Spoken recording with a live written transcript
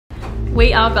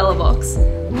We are Bellabox.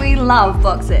 We love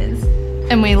boxes.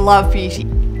 And we love beauty.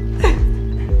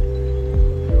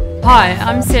 Hi,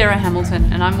 I'm Sarah Hamilton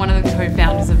and I'm one of the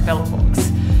co-founders of Bellabox.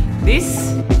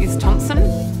 This is Thompson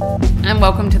and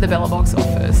welcome to the Bellabox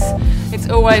office. It's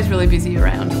always really busy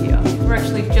around here. We're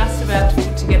actually just about to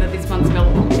put together this month's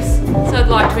Bellabox. So I'd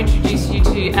like to introduce you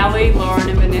to Ali, Lauren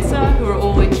and Vanessa, who are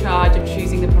all in charge of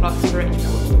choosing the products for each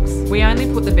Bellabox. We only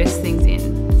put the best things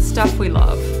in, stuff we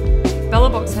love.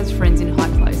 Bellabox has friends in high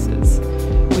places.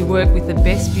 We work with the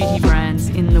best beauty brands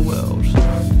in the world.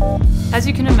 As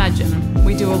you can imagine,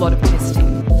 we do a lot of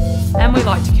testing and we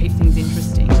like to keep things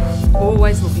interesting,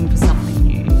 always looking for something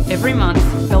new. Every month,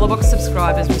 Bellabox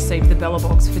subscribers receive the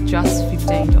Bellabox for just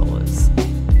 $15.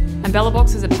 And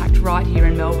Bellaboxes are packed right here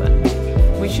in Melbourne.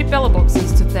 We ship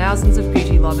Bellaboxes to thousands of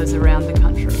beauty lovers around the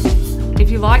country. If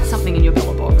you like something in your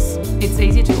Bellabox, it's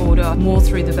easy to order more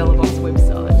through the Bellabox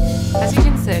website. As you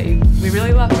can see, we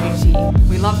really love beauty,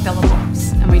 we love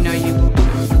Bellabox, and we know you will too.